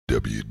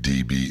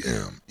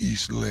WDBM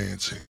East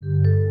Lansing.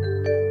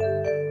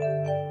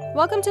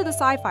 Welcome to the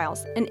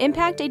Sci-Files, an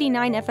Impact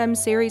 89 FM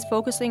series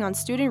focusing on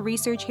student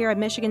research here at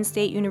Michigan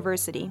State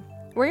University.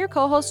 We're your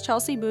co-hosts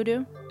Chelsea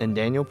Boudou and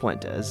Daniel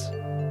Puentes.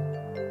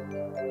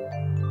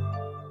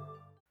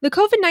 The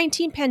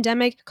COVID-19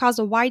 pandemic caused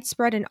a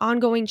widespread and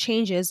ongoing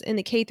changes in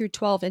the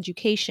K-12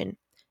 education,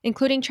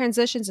 including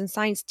transitions in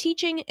science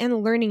teaching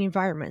and learning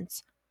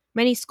environments.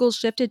 Many schools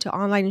shifted to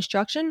online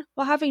instruction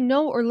while having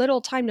no or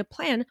little time to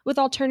plan with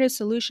alternative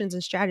solutions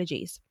and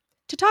strategies.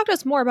 To talk to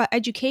us more about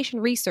education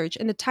research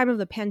in the time of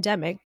the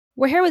pandemic,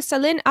 we're here with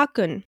Celine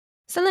Akun.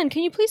 Celine,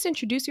 can you please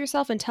introduce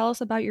yourself and tell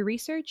us about your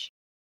research?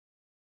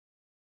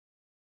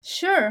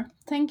 Sure,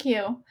 thank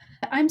you.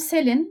 I'm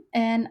Celine,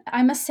 and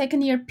I'm a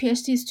second-year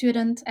PhD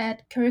student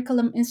at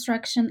Curriculum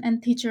Instruction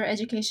and Teacher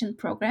Education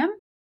Program.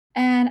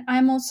 And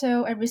I'm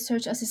also a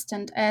research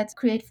assistant at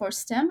Create for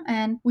STEM,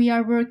 and we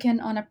are working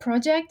on a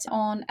project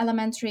on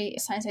elementary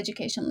science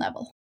education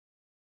level.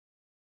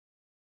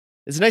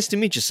 It's nice to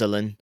meet you,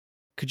 Celine.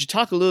 Could you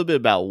talk a little bit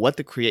about what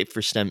the Create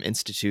for STEM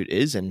Institute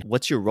is and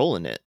what's your role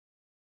in it?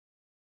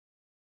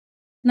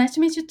 Nice to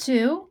meet you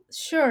too.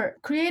 Sure.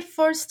 Create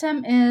for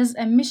STEM is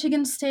a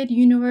Michigan State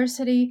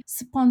University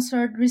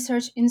sponsored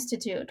research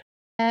institute.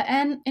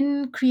 And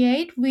in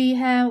Create, we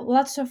have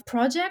lots of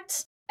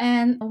projects.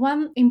 And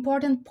one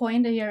important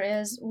point here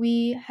is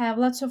we have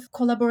lots of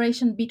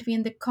collaboration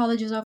between the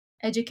colleges of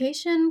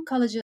education,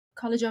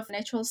 College of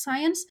Natural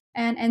Science,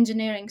 and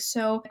Engineering.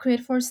 So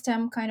Create for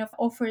STEM kind of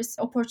offers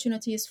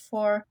opportunities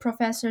for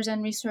professors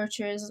and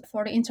researchers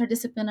for the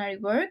interdisciplinary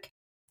work.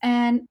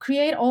 And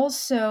Create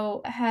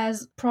also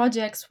has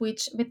projects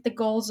with the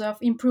goals of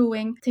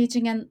improving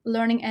teaching and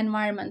learning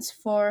environments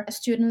for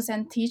students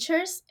and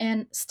teachers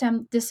in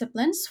STEM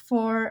disciplines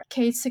for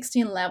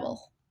K-16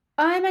 level.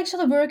 I'm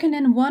actually working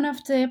in one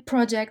of the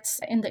projects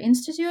in the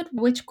institute,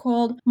 which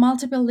called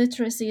Multiple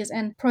Literacies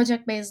and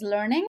Project-Based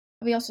Learning.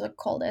 We also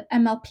called it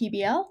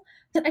MLPBL.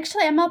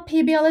 Actually,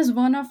 MLPBL is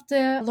one of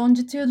the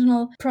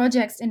longitudinal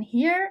projects in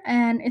here,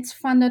 and it's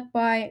funded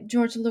by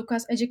George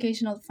Lucas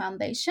Educational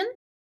Foundation.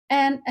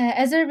 And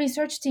as a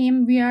research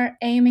team, we are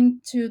aiming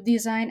to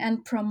design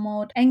and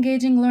promote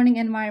engaging learning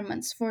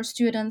environments for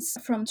students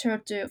from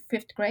 3rd to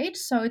 5th grade.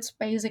 So it's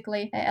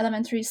basically an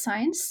elementary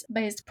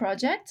science-based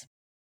project.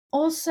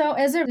 Also,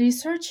 as a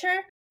researcher,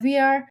 we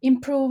are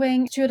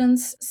improving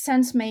students'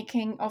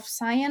 sense-making of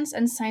science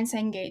and science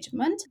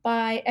engagement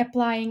by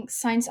applying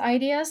science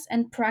ideas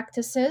and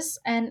practices.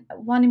 And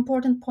one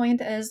important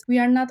point is we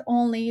are not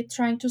only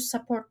trying to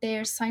support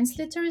their science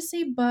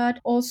literacy, but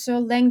also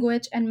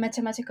language and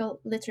mathematical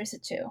literacy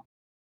too.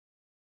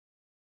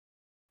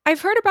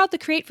 I've heard about the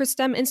Create for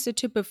STEM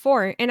Institute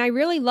before, and I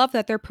really love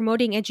that they're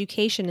promoting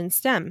education in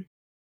STEM.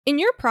 In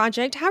your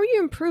project, how are you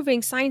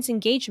improving science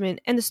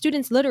engagement and the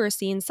students'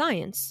 literacy in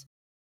science?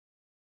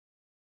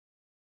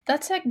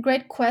 That's a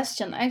great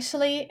question.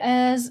 Actually,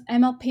 as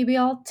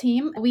MLPBL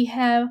team, we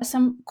have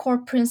some core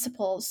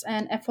principles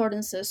and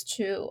affordances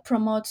to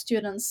promote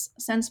students'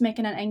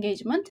 sense-making and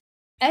engagement.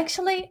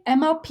 Actually,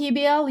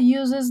 MLPBL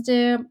uses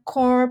the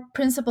core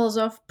principles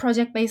of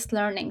project-based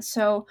learning.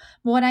 So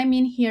what I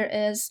mean here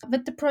is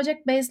with the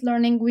project-based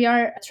learning, we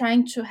are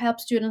trying to help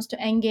students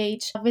to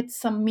engage with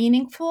some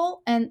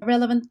meaningful and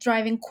relevant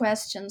driving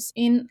questions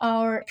in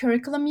our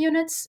curriculum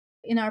units.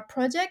 In our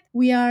project,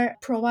 we are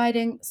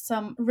providing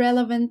some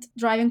relevant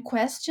driving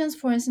questions.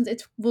 For instance,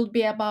 it would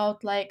be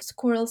about like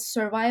squirrels'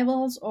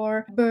 survivals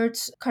or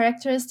birds'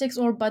 characteristics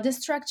or body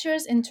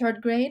structures in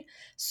 3rd grade.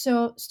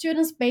 So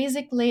students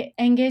basically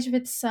engage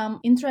with some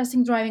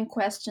interesting driving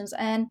questions,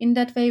 and in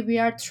that way, we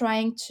are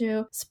trying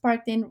to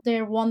spark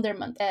their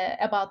wonderment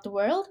about the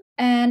world.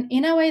 And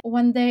in a way,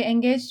 when they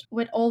engage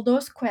with all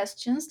those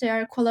questions, they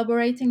are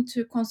collaborating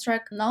to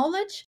construct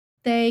knowledge.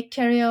 They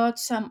carry out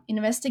some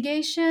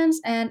investigations,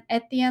 and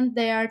at the end,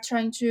 they are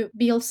trying to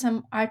build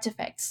some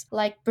artifacts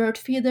like bird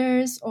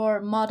feeders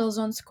or models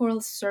on squirrel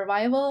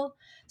survival.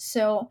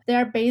 So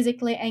they're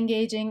basically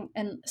engaging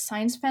in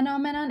science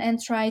phenomenon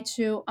and try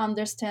to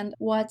understand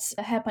what's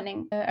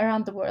happening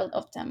around the world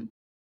of them.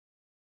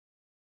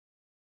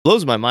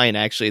 Blows my mind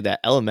actually that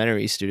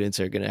elementary students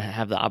are going to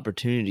have the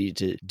opportunity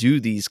to do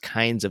these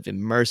kinds of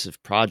immersive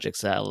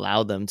projects that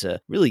allow them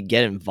to really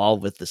get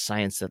involved with the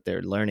science that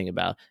they're learning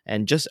about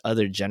and just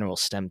other general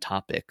STEM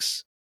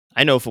topics.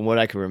 I know from what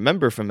I can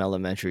remember from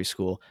elementary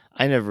school,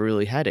 I never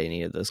really had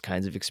any of those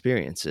kinds of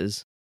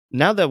experiences.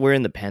 Now that we're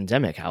in the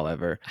pandemic,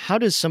 however, how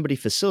does somebody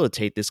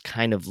facilitate this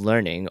kind of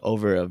learning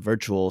over a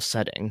virtual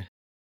setting?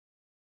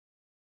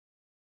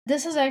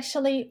 This is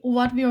actually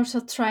what we're also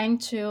trying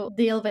to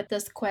deal with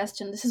this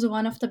question. This is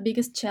one of the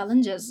biggest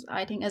challenges,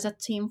 I think, as a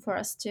team for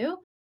us too.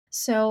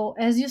 So,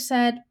 as you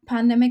said,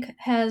 pandemic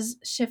has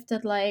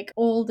shifted like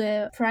all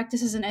the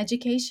practices in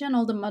education,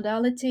 all the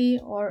modality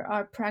or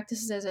our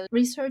practices as a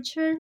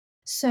researcher.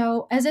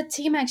 So, as a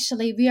team,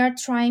 actually, we are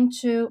trying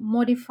to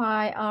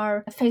modify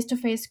our face to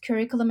face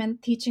curriculum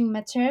and teaching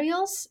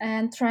materials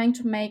and trying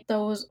to make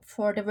those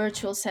for the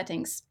virtual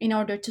settings in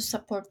order to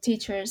support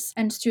teachers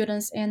and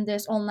students in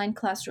these online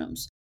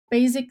classrooms.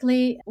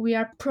 Basically, we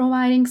are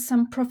providing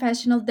some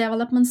professional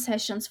development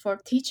sessions for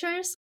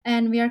teachers,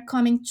 and we are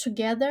coming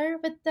together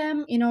with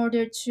them in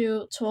order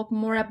to talk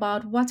more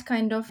about what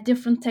kind of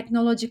different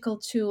technological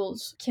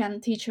tools can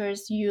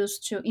teachers use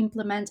to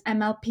implement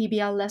ML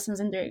PBL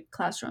lessons in their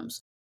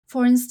classrooms.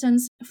 For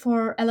instance,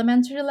 for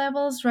elementary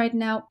levels right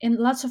now, in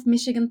lots of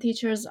Michigan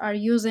teachers are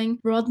using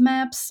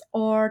roadmaps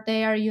or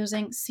they are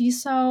using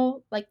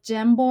Seesaw, like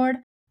Jamboard.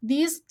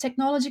 These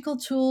technological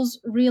tools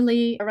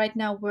really right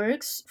now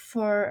works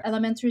for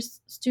elementary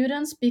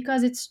students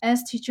because it's,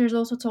 as teachers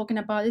also talking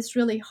about, it's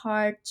really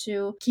hard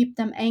to keep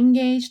them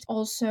engaged,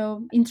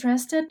 also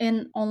interested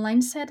in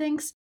online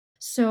settings.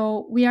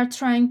 So we are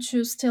trying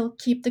to still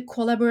keep the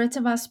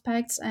collaborative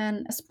aspects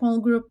and small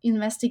group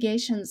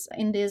investigations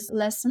in these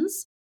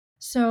lessons.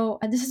 So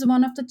this is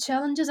one of the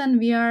challenges, and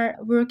we are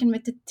working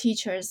with the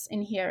teachers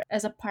in here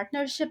as a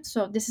partnership.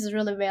 So this is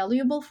really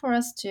valuable for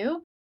us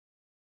too.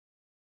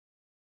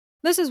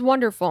 This is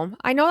wonderful.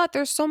 I know that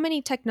there's so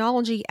many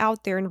technology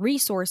out there and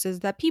resources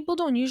that people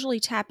don't usually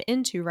tap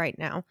into right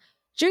now.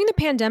 During the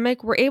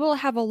pandemic, we're able to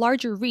have a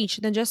larger reach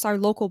than just our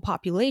local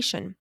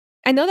population.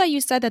 I know that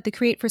you said that the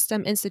Create for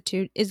STEM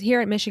Institute is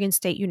here at Michigan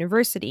State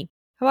University.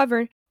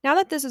 However, now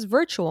that this is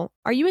virtual,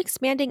 are you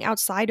expanding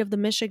outside of the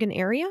Michigan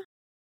area?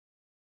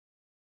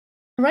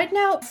 Right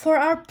now, for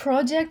our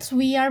projects,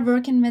 we are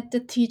working with the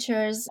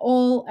teachers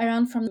all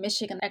around from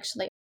Michigan,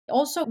 actually.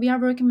 Also, we are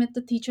working with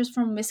the teachers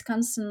from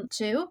Wisconsin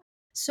too.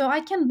 So I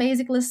can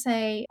basically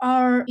say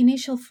our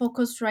initial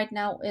focus right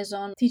now is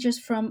on teachers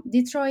from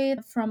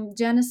Detroit, from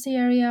Genesee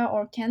area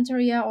or Kent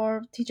area,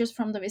 or teachers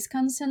from the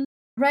Wisconsin.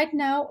 Right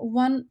now,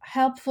 one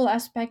helpful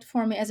aspect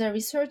for me as a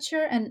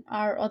researcher and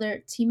our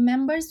other team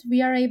members,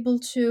 we are able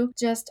to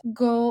just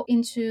go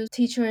into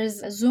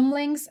teachers' Zoom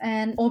links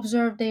and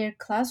observe their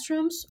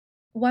classrooms.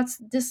 What's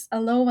this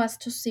allow us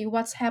to see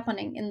what's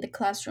happening in the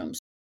classrooms?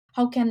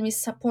 How can we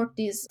support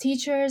these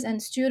teachers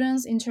and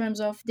students in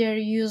terms of their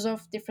use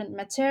of different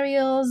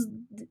materials,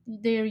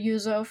 their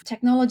use of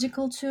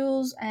technological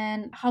tools,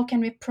 and how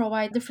can we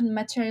provide different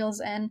materials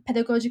and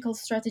pedagogical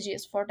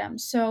strategies for them?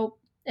 So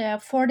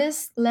for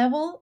this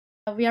level,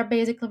 we are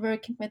basically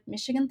working with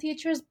Michigan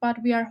teachers,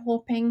 but we are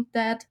hoping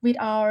that with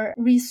our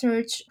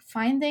research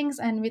findings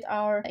and with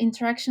our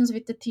interactions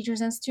with the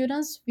teachers and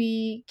students,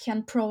 we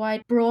can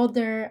provide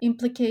broader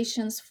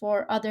implications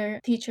for other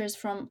teachers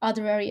from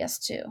other areas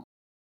too.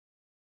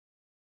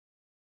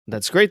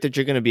 That's great that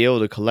you're going to be able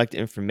to collect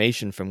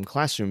information from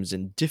classrooms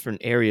in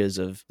different areas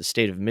of the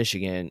state of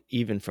Michigan,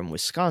 even from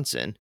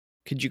Wisconsin.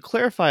 Could you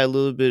clarify a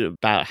little bit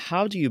about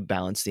how do you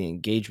balance the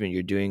engagement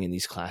you're doing in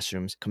these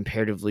classrooms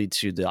comparatively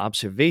to the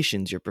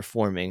observations you're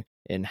performing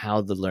and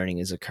how the learning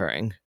is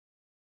occurring?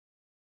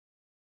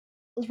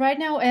 Right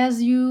now,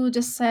 as you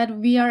just said,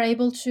 we are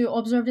able to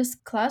observe these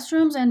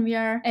classrooms and we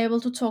are able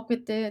to talk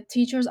with the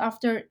teachers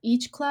after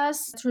each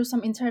class through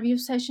some interview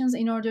sessions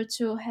in order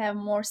to have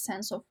more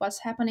sense of what's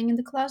happening in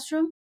the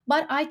classroom.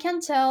 But I can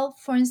tell,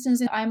 for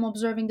instance, I'm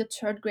observing the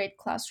third grade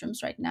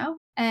classrooms right now,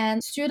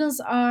 and students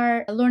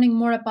are learning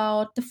more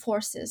about the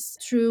forces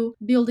through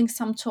building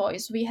some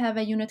toys. We have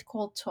a unit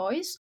called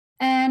Toys.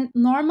 And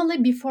normally,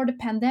 before the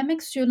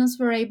pandemic, students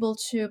were able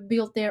to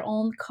build their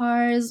own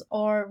cars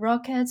or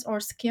rockets or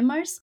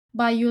skimmers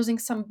by using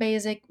some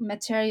basic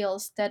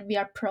materials that we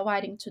are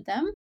providing to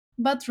them.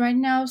 But right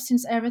now,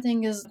 since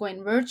everything is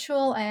going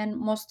virtual and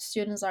most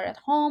students are at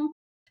home,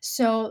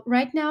 so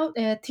right now,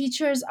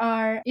 teachers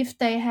are, if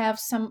they have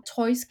some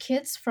toys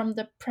kits from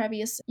the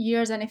previous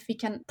years, and if we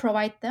can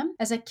provide them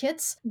as a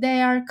kits, they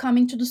are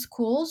coming to the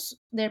schools,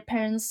 their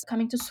parents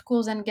coming to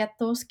schools and get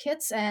those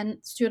kits, and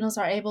students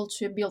are able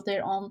to build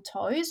their own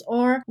toys.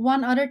 Or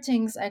one other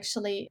things,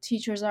 actually,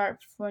 teachers are,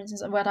 for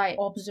instance, what I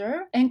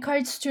observe,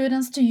 encourage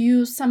students to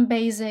use some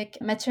basic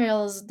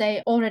materials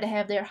they already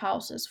have their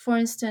houses. For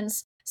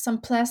instance,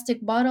 some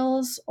plastic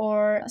bottles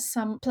or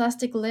some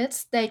plastic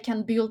lids, they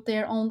can build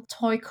their own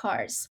toy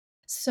cars.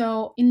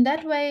 So in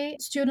that way,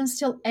 students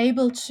still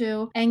able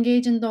to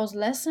engage in those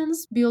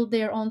lessons, build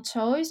their own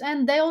toys,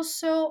 and they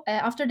also,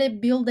 after they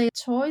build their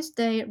toys,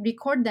 they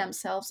record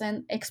themselves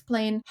and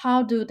explain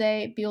how do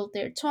they build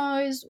their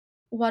toys,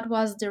 what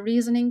was the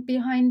reasoning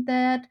behind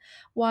that,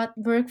 what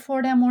worked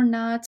for them or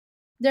not.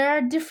 There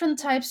are different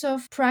types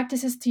of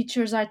practices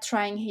teachers are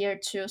trying here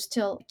to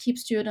still keep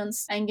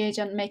students engaged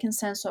and making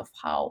sense of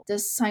how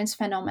this science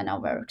phenomena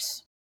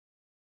works.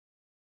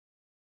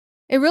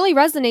 It really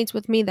resonates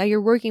with me that you're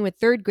working with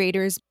third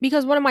graders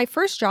because one of my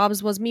first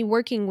jobs was me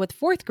working with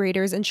fourth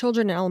graders and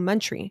children in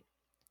elementary.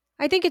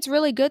 I think it's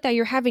really good that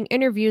you're having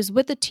interviews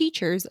with the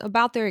teachers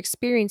about their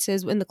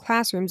experiences in the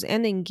classrooms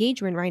and the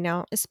engagement right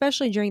now,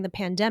 especially during the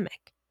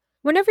pandemic.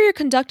 Whenever you're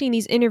conducting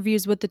these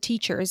interviews with the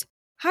teachers,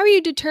 how are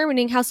you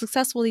determining how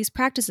successful these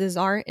practices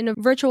are in a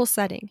virtual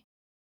setting?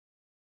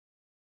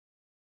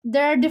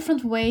 There are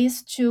different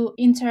ways to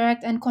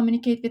interact and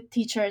communicate with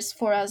teachers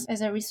for us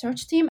as a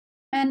research team.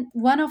 And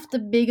one of the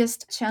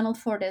biggest channel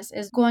for this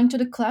is going to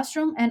the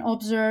classroom and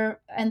observe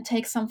and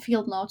take some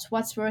field notes,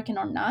 what's working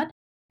or not.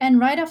 And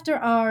right after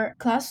our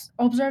class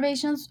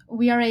observations,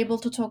 we are able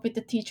to talk with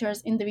the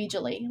teachers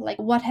individually, like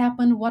what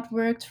happened, what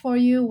worked for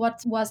you,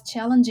 what was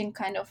challenging,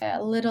 kind of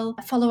a little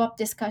follow-up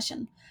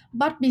discussion.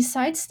 But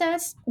besides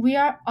that,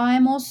 I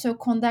am also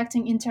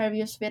conducting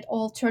interviews with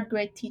all third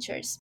grade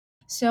teachers.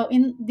 So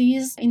in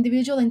these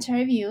individual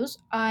interviews,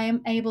 I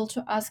am able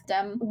to ask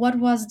them what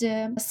was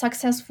the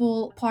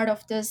successful part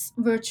of this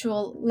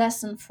virtual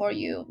lesson for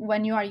you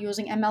when you are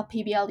using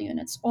MLPBL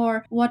units,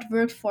 or what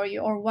worked for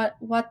you, or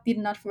what did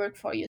not work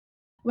for you.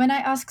 When I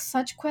ask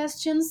such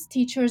questions,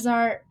 teachers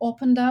are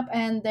opened up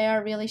and they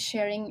are really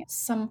sharing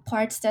some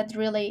parts that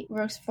really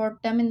works for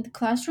them in the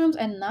classrooms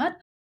and not.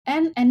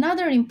 And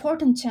another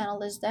important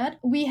channel is that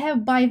we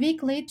have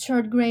bi-weekly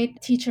third grade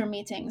teacher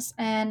meetings.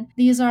 And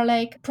these are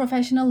like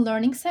professional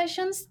learning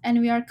sessions. And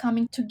we are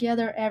coming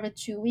together every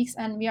 2 weeks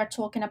and we are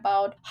talking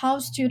about how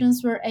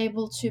students were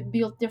able to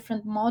build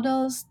different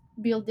models,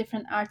 build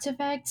different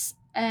artifacts,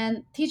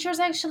 and teachers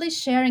actually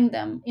sharing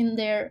them in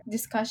their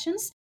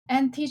discussions.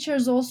 And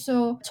teachers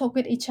also talk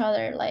with each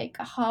other, like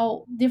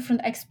how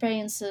different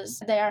experiences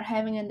they are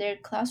having in their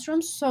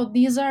classrooms. So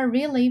these are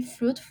really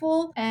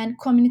fruitful and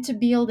community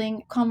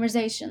building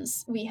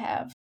conversations we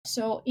have.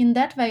 So in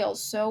that way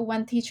also,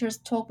 when teachers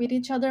talk with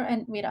each other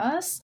and with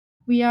us,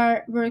 we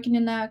are working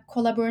in a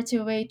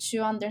collaborative way to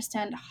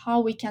understand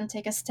how we can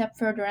take a step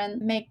further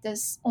and make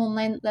this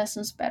online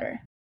lessons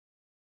better.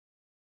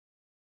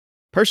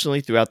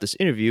 Personally, throughout this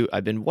interview,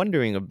 I've been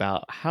wondering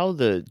about how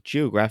the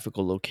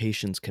geographical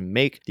locations can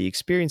make the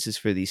experiences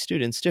for these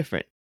students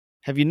different.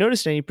 Have you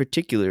noticed any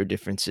particular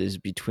differences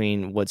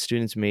between what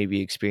students may be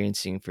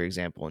experiencing, for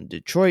example, in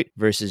Detroit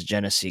versus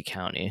Genesee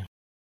County?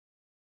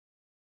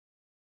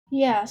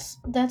 Yes,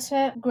 that's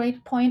a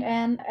great point.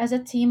 And as a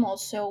team,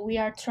 also, we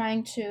are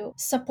trying to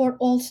support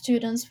all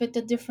students with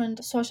the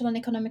different social and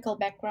economical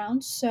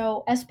backgrounds.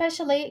 So,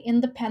 especially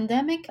in the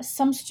pandemic,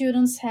 some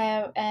students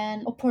have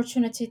an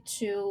opportunity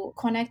to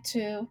connect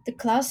to the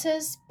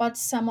classes, but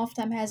some of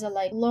them has a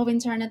like low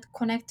internet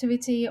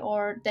connectivity,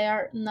 or they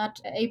are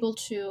not able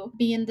to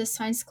be in the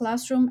science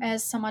classroom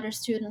as some other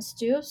students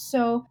do.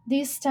 So,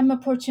 these STEM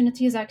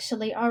opportunities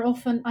actually are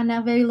often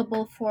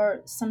unavailable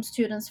for some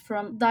students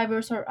from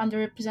diverse or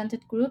underrepresented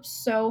groups.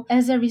 So,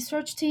 as a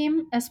research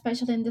team,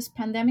 especially in this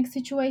pandemic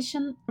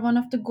situation, one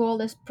of the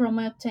goals is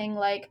promoting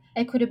like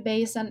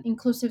equity-based and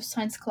inclusive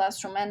science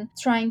classroom and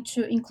trying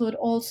to include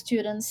all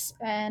students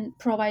and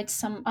provide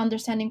some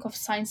understanding of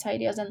science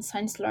ideas and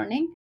science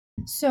learning.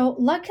 So,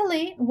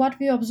 luckily, what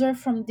we observe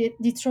from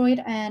Detroit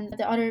and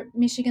the other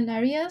Michigan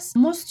areas,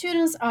 most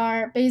students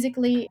are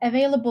basically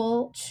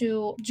available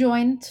to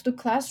join to the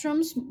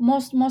classrooms.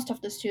 Most of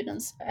the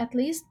students, at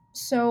least.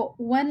 So,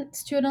 when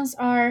students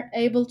are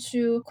able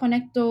to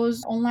connect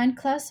those online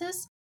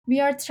classes, we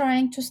are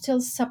trying to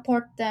still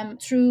support them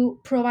through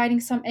providing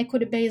some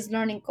equity-based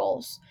learning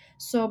goals.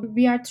 So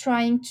we are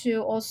trying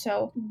to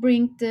also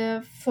bring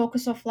the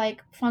focus of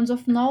like funds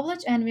of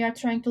knowledge, and we are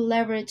trying to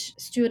leverage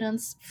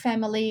students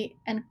family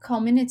and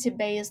community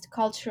based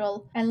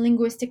cultural and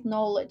linguistic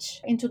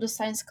knowledge into the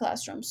science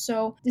classroom.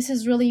 So this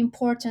is really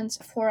important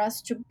for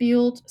us to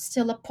build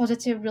still a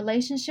positive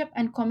relationship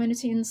and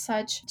community in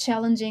such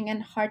challenging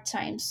and hard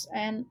times,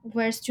 and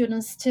where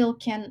students still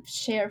can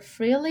share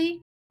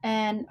freely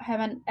and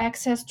have an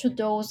access to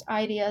those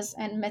ideas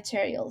and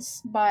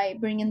materials by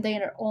bringing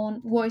their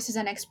own voices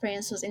and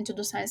experiences into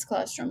the science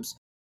classrooms.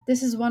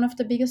 This is one of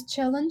the biggest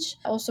challenge,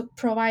 also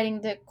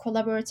providing the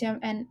collaborative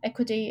and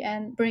equity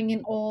and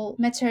bringing all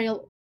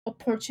material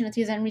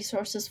opportunities and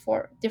resources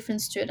for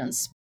different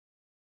students.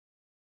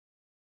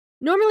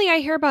 Normally, I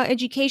hear about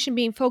education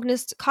being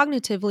focused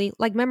cognitively,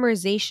 like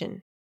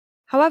memorization.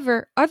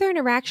 However, other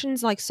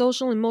interactions like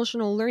social and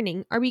emotional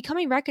learning are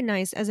becoming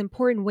recognized as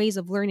important ways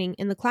of learning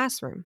in the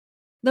classroom.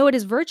 Though it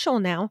is virtual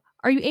now,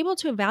 are you able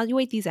to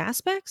evaluate these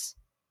aspects?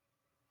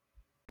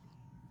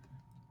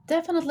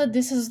 Definitely,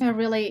 this is a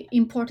really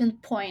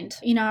important point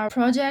in our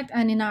project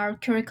and in our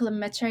curriculum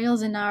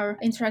materials, in our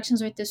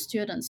interactions with the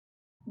students.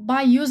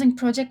 By using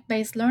project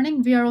based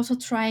learning, we are also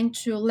trying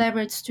to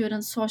leverage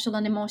students' social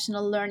and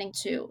emotional learning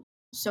too.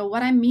 So,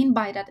 what I mean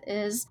by that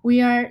is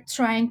we are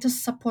trying to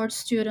support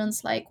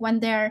students like when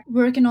they're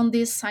working on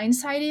these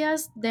science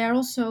ideas, they're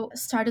also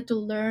started to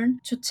learn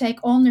to take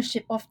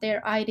ownership of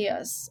their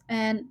ideas,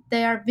 and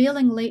they are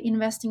willingly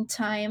investing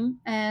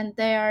time and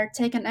they are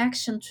taking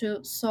action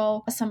to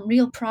solve some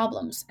real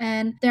problems,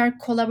 and they are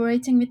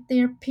collaborating with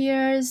their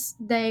peers.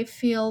 They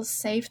feel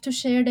safe to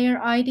share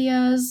their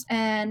ideas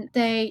and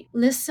they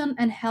listen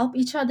and help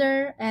each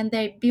other and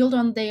they build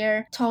on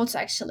their thoughts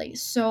actually.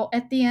 So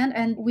at the end,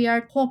 and we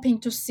are hoping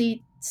to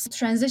see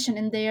transition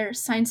in their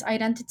science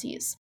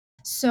identities.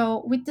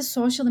 So with the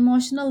social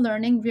emotional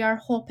learning, we are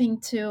hoping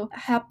to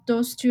help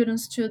those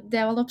students to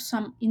develop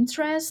some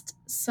interest,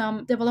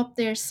 some develop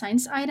their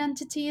science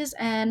identities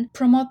and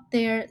promote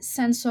their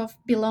sense of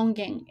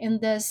belonging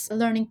in this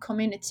learning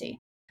community.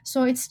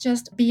 So it's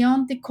just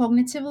beyond the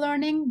cognitive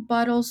learning,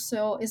 but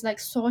also is like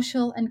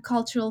social and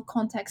cultural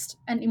context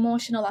and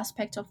emotional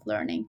aspect of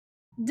learning.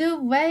 The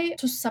way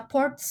to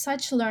support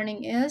such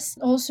learning is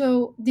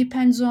also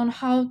depends on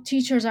how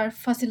teachers are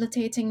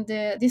facilitating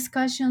the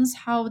discussions,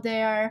 how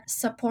they are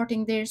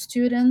supporting their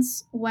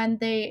students when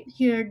they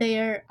hear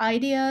their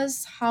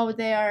ideas, how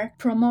they are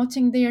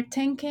promoting their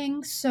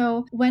thinking.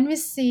 So when we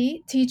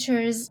see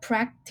teachers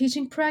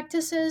teaching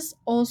practices,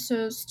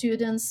 also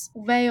students'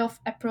 way of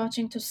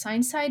approaching to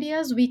science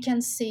ideas, we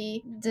can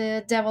see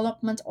the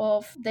development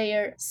of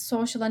their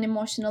social and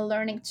emotional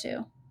learning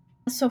too.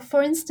 So,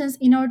 for instance,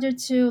 in order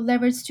to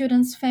leverage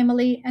students'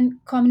 family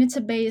and community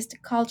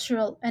based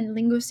cultural and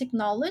linguistic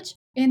knowledge,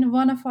 in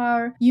one of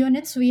our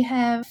units, we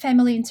have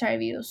family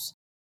interviews.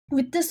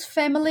 With this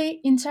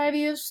family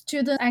interviews,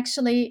 students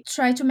actually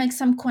try to make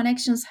some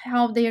connections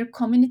how their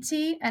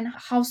community and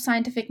how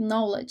scientific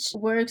knowledge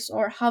works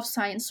or how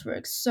science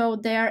works. So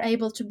they are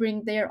able to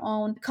bring their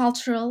own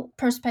cultural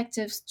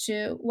perspectives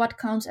to what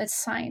counts as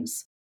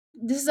science.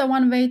 This is a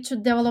one way to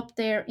develop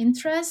their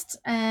interest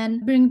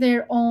and bring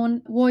their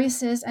own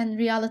voices and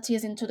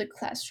realities into the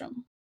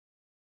classroom.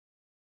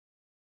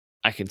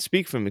 I can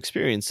speak from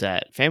experience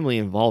that family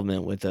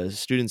involvement with a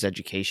student's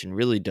education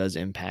really does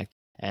impact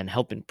and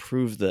help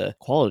improve the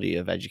quality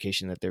of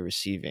education that they're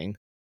receiving.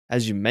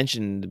 As you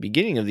mentioned in the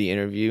beginning of the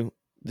interview,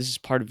 this is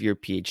part of your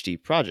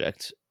PhD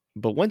project.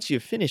 But once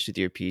you've finished with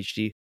your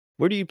PhD,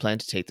 where do you plan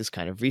to take this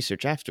kind of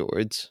research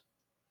afterwards?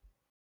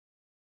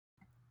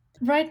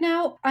 Right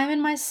now, I'm in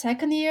my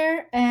second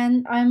year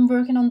and I'm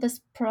working on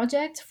this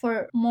project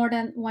for more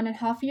than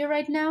 1.5 years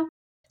right now.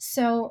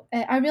 So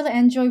I really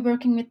enjoy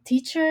working with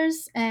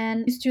teachers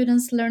and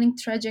students' learning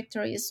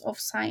trajectories of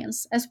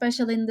science,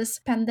 especially in this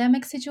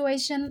pandemic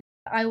situation.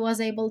 I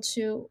was able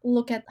to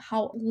look at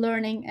how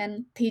learning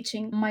and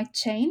teaching might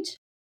change.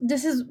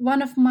 This is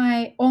one of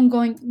my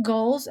ongoing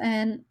goals,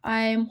 and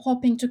I'm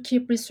hoping to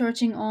keep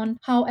researching on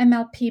how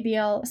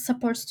MLPBL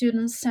supports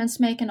students' sense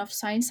making of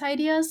science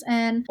ideas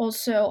and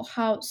also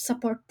how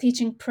support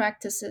teaching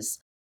practices.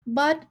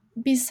 But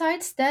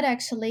besides that,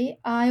 actually,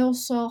 I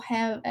also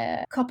have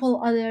a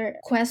couple other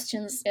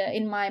questions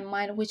in my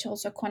mind, which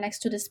also connects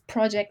to this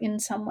project in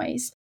some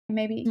ways.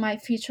 Maybe my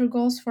future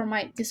goals for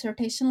my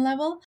dissertation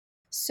level.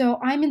 So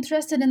I'm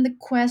interested in the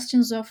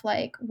questions of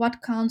like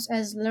what counts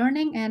as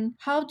learning and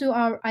how do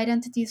our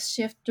identities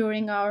shift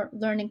during our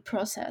learning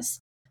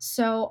process.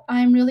 So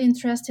I'm really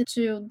interested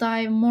to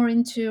dive more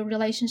into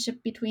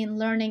relationship between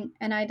learning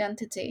and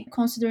identity,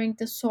 considering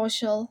the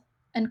social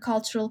and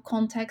cultural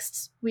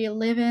contexts we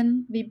live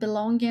in, we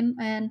belong in,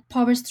 and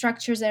power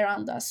structures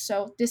around us.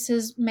 So this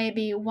is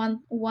maybe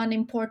one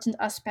important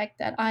aspect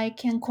that I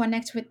can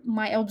connect with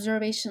my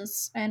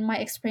observations and my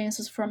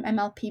experiences from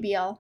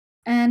MLPBL.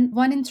 And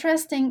one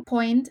interesting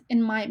point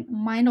in my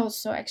mind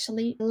also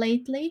actually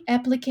lately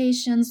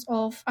applications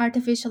of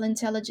artificial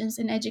intelligence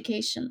in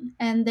education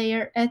and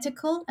their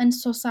ethical and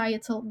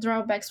societal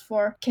drawbacks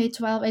for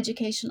K-12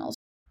 education also.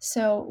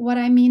 So what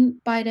I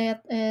mean by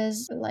that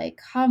is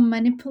like how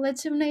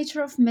manipulative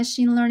nature of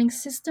machine learning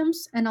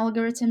systems and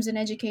algorithms in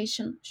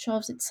education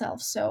shows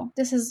itself. So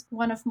this is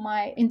one of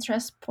my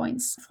interest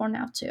points for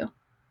now too.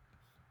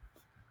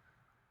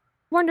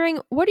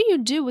 Wondering, what do you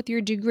do with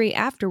your degree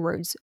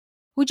afterwards?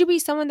 Would you be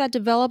someone that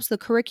develops the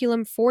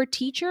curriculum for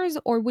teachers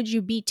or would you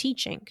be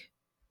teaching?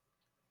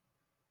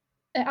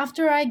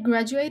 After I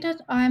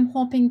graduated, I'm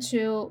hoping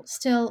to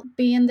still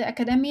be in the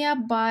academia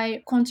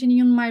by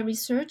continuing my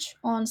research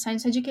on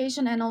science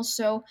education and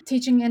also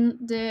teaching in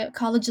the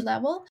college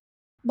level.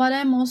 But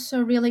I'm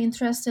also really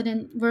interested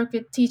in work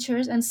with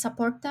teachers and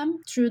support them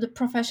through the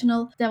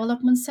professional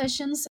development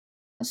sessions.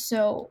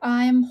 So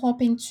I'm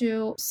hoping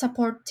to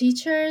support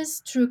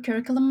teachers through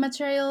curriculum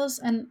materials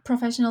and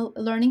professional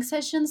learning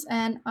sessions.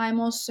 And I'm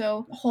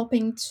also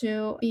hoping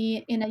to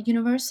be in a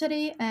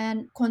university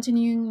and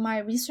continuing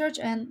my research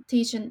and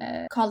teach in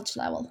a college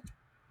level.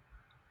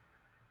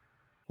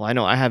 Well, I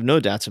know I have no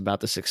doubts about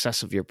the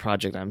success of your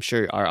project. I'm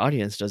sure our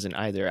audience doesn't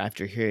either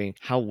after hearing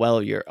how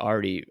well you're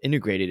already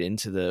integrated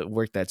into the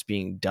work that's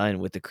being done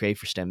with the Create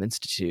for STEM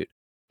Institute.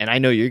 And I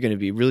know you're going to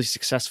be really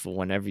successful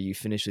whenever you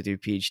finish with your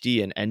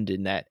PhD and end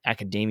in that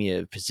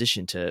academia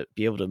position to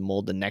be able to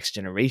mold the next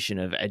generation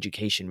of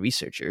education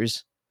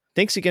researchers.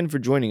 Thanks again for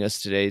joining us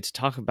today to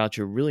talk about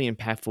your really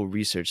impactful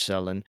research,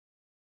 Selin.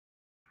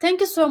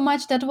 Thank you so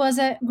much. That was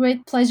a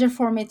great pleasure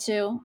for me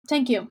too.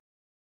 Thank you.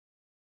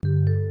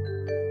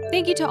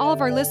 Thank you to all of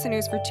our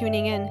listeners for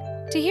tuning in.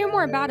 To hear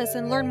more about us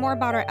and learn more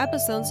about our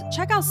episodes,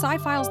 check out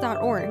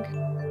scifiles.org.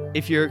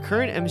 If you're a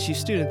current MSU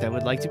student that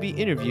would like to be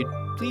interviewed,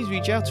 please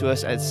reach out to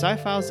us at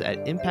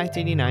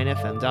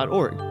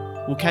scifiles@impact89fm.org.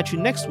 We'll catch you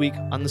next week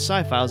on the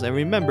Sci-Files, and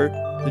remember,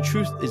 the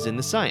truth is in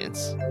the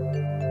science.